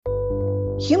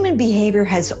Human behavior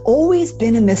has always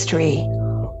been a mystery.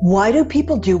 Why do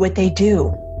people do what they do?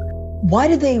 Why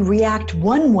do they react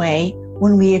one way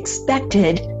when we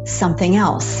expected something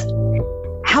else?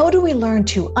 How do we learn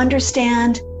to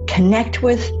understand, connect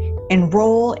with,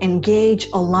 enroll, engage,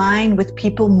 align with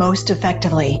people most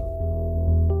effectively?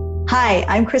 Hi,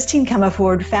 I'm Christine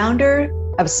Comerford, founder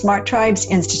of Smart Tribes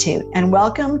Institute, and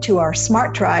welcome to our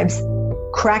Smart Tribes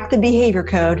Crack the Behavior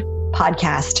Code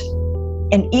podcast.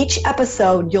 In each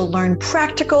episode, you'll learn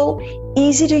practical,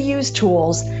 easy-to-use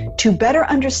tools to better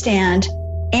understand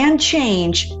and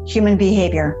change human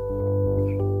behavior.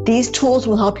 These tools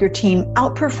will help your team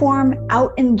outperform,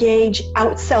 out-engage,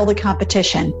 outsell the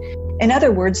competition. In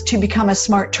other words, to become a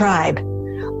smart tribe.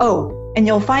 Oh, and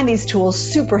you'll find these tools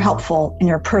super helpful in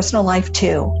your personal life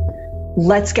too.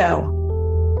 Let's go.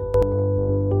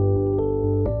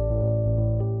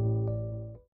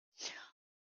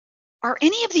 Are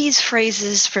any of these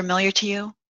phrases familiar to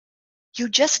you? You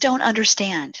just don't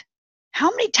understand. How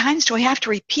many times do I have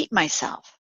to repeat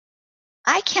myself?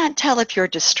 I can't tell if you're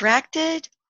distracted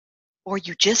or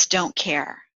you just don't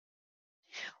care.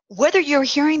 Whether you're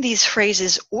hearing these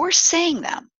phrases or saying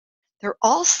them, they're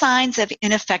all signs of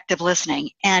ineffective listening,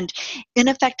 and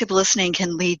ineffective listening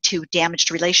can lead to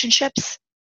damaged relationships,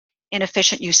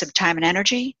 inefficient use of time and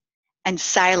energy, and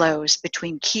silos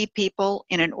between key people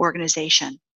in an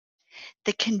organization.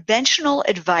 The conventional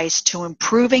advice to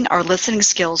improving our listening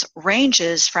skills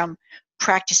ranges from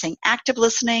practicing active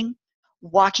listening,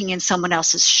 walking in someone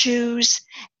else's shoes,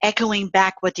 echoing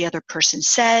back what the other person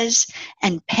says,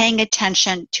 and paying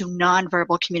attention to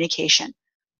nonverbal communication,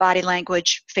 body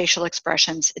language, facial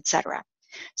expressions, etc.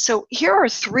 So here are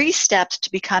 3 steps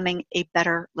to becoming a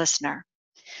better listener.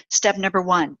 Step number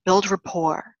 1, build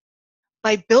rapport.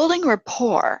 By building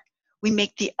rapport, we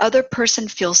make the other person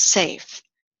feel safe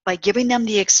by giving them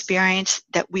the experience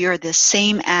that we are the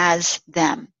same as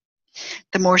them.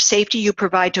 The more safety you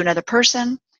provide to another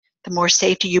person, the more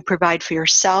safety you provide for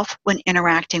yourself when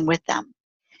interacting with them.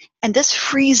 And this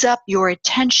frees up your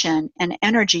attention and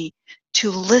energy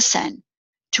to listen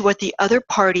to what the other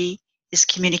party is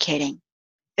communicating.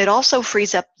 It also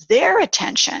frees up their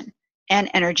attention and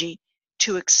energy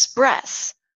to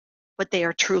express what they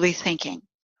are truly thinking.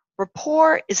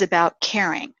 Rapport is about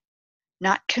caring,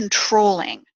 not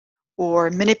controlling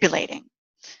or manipulating.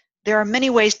 There are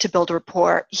many ways to build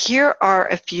rapport. Here are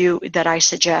a few that I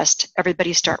suggest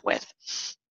everybody start with.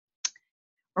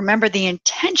 Remember, the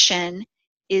intention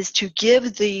is to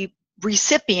give the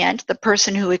recipient, the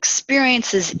person who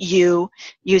experiences you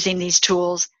using these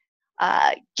tools,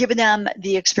 give them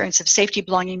the experience of safety,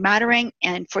 belonging, mattering,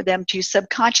 and for them to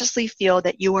subconsciously feel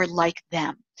that you are like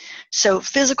them. So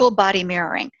physical body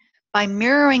mirroring. By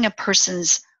mirroring a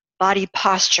person's body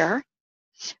posture,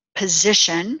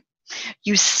 position,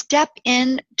 you step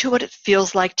into what it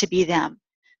feels like to be them.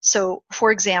 So,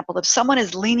 for example, if someone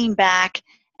is leaning back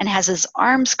and has his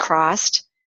arms crossed,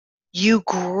 you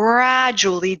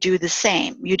gradually do the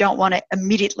same. You don't want to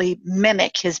immediately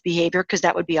mimic his behavior because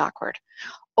that would be awkward.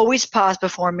 Always pause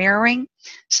before mirroring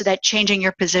so that changing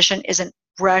your position isn't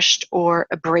rushed or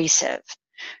abrasive.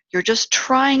 You're just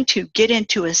trying to get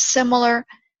into a similar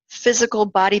physical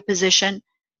body position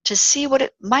to see what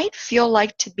it might feel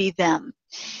like to be them.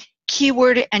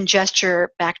 Keyword and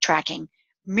gesture backtracking,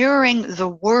 mirroring the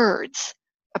words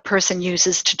a person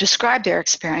uses to describe their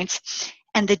experience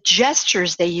and the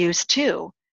gestures they use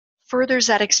too furthers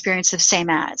that experience of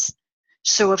same as.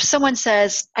 So if someone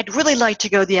says, I'd really like to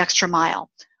go the extra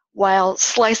mile, while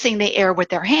slicing the air with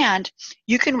their hand,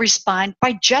 you can respond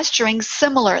by gesturing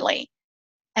similarly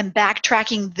and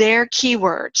backtracking their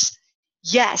keywords.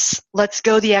 Yes, let's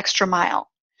go the extra mile.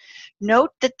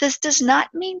 Note that this does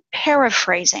not mean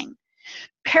paraphrasing.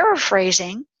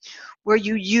 Paraphrasing, where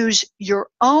you use your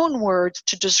own words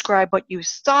to describe what you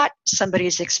thought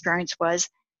somebody's experience was,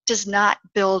 does not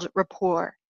build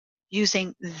rapport.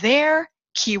 Using their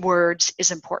keywords is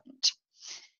important.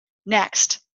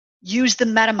 Next, use the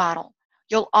meta model.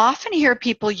 You'll often hear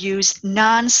people use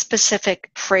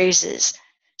non-specific phrases,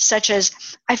 such as,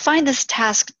 I find this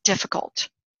task difficult.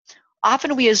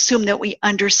 Often we assume that we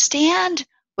understand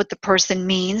what the person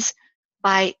means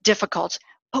by difficult,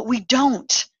 but we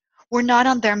don't. We're not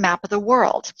on their map of the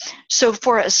world. So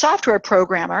for a software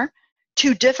programmer,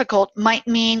 too difficult might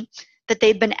mean that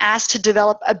they've been asked to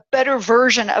develop a better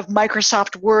version of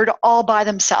Microsoft Word all by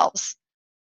themselves.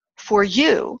 For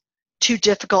you, too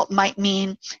difficult might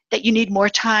mean that you need more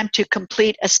time to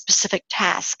complete a specific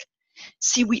task.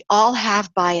 See, we all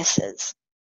have biases.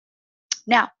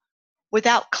 Now,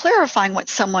 without clarifying what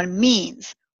someone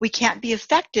means, we can't be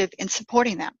effective in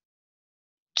supporting them.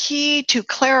 key to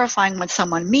clarifying what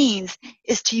someone means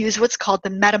is to use what's called the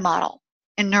meta model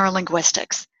in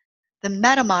neurolinguistics. The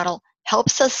meta model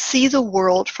helps us see the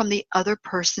world from the other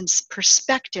person's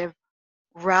perspective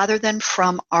rather than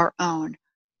from our own.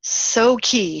 So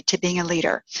key to being a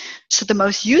leader. So the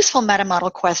most useful meta model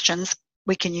questions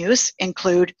we can use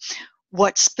include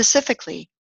what specifically,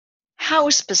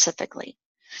 how specifically,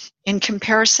 in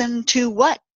comparison to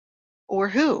what or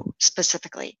who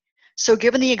specifically. So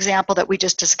given the example that we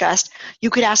just discussed,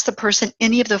 you could ask the person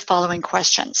any of the following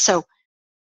questions. So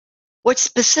what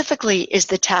specifically is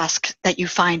the task that you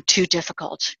find too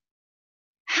difficult?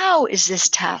 How is this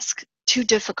task too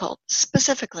difficult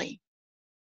specifically?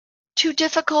 Too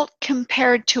difficult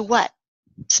compared to what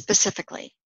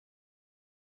specifically?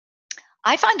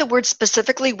 I find the word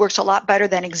specifically works a lot better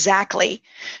than exactly.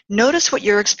 Notice what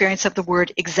your experience of the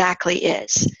word exactly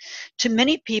is. To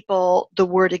many people, the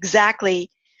word exactly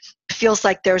feels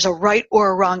like there's a right or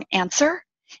a wrong answer,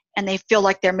 and they feel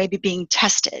like they're maybe being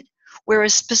tested.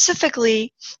 Whereas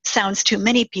specifically sounds to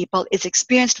many people, is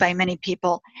experienced by many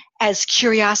people as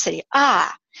curiosity.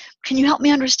 Can you help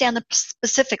me understand the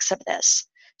specifics of this?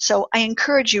 So I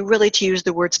encourage you really to use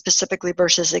the word specifically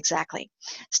versus exactly.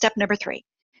 Step number 3,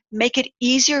 make it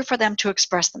easier for them to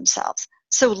express themselves.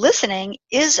 So listening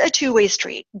is a two-way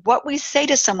street. What we say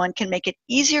to someone can make it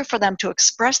easier for them to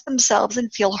express themselves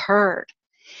and feel heard.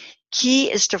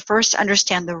 Key is to first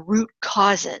understand the root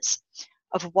causes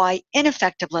of why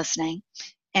ineffective listening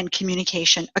and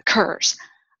communication occurs.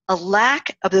 A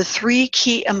lack of the 3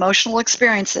 key emotional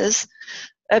experiences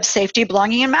of safety,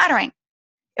 belonging, and mattering.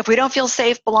 If we don't feel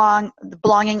safe,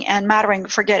 belonging, and mattering,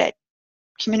 forget it.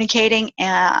 Communicating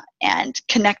and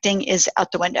connecting is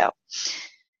out the window.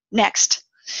 Next,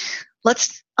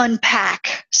 let's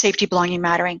unpack safety, belonging,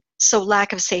 mattering. So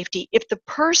lack of safety. If the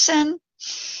person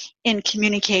in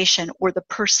communication or the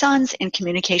persons in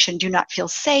communication do not feel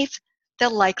safe,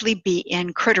 they'll likely be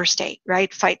in critter state,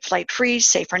 right? Fight, flight, freeze,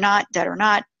 safe or not, dead or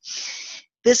not.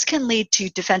 This can lead to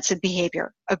defensive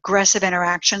behavior, aggressive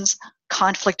interactions,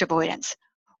 conflict avoidance.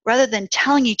 Rather than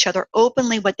telling each other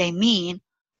openly what they mean,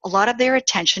 a lot of their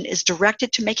attention is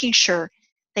directed to making sure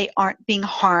they aren't being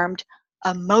harmed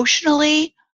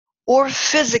emotionally or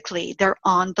physically. They're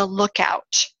on the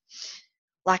lookout.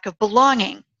 Lack of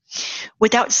belonging.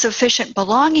 Without sufficient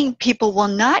belonging, people will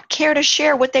not care to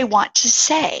share what they want to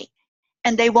say,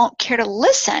 and they won't care to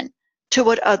listen to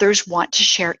what others want to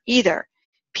share either.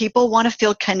 People want to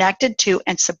feel connected to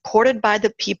and supported by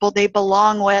the people they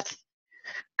belong with,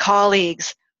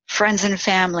 colleagues, friends and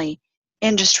family,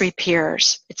 industry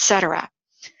peers, etc.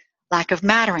 Lack of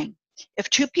mattering. If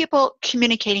 2 people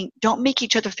communicating don't make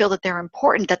each other feel that they're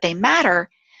important, that they matter,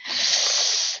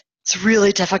 it's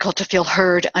really difficult to feel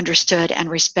heard, understood, and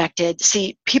respected.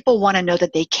 See, people want to know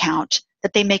that they count,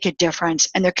 that they make a difference,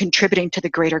 and they're contributing to the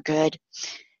greater good.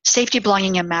 Safety,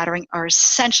 belonging, and mattering are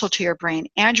essential to your brain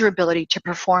and your ability to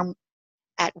perform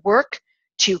at work,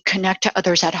 to connect to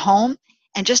others at home,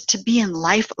 and just to be in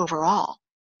life overall.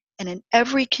 And in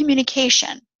every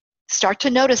communication, start to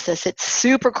notice this, it's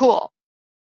super cool.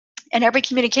 In every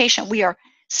communication, we are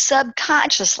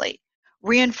subconsciously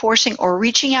reinforcing or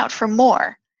reaching out for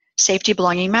more safety,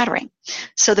 belonging, mattering.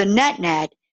 So the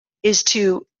net is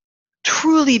to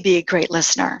truly be a great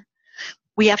listener.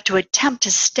 We have to attempt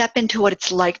to step into what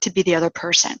it's like to be the other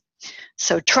person.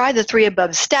 So try the 3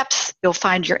 above steps. You'll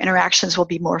find your interactions will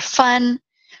be more fun,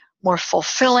 more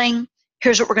fulfilling.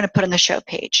 Here's what we're going to put on the show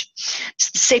page.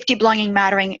 It's the safety, belonging,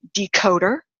 mattering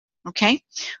decoder. Okay.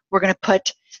 We're going to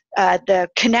put the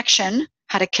connection,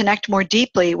 how to connect more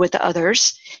deeply with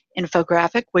others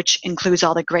infographic, which includes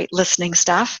all the great listening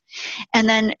stuff. And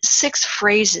then 6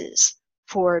 phrases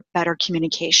for better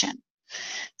communication.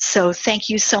 So thank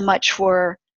you so much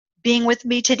for being with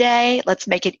me today. Let's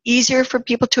make it easier for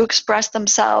people to express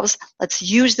themselves. Let's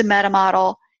use the meta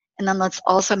model. And then let's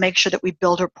also make sure that we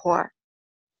build rapport.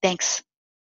 Thanks.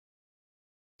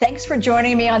 Thanks for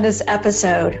joining me on this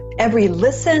episode. Every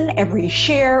listen, every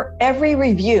share, every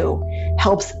review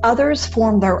helps others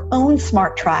form their own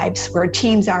smart tribes where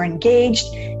teams are engaged,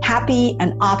 happy,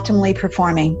 and optimally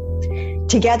performing.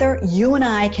 Together, you and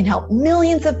I can help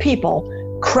millions of people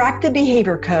crack the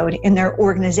behavior code in their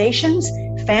organizations,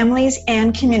 families,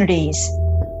 and communities.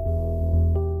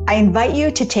 I invite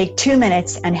you to take 2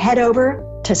 minutes and head over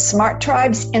to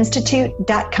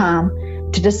smarttribesinstitute.com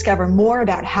to discover more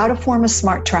about how to form a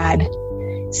smart tribe.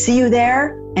 See you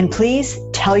there, and please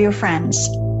tell your friends.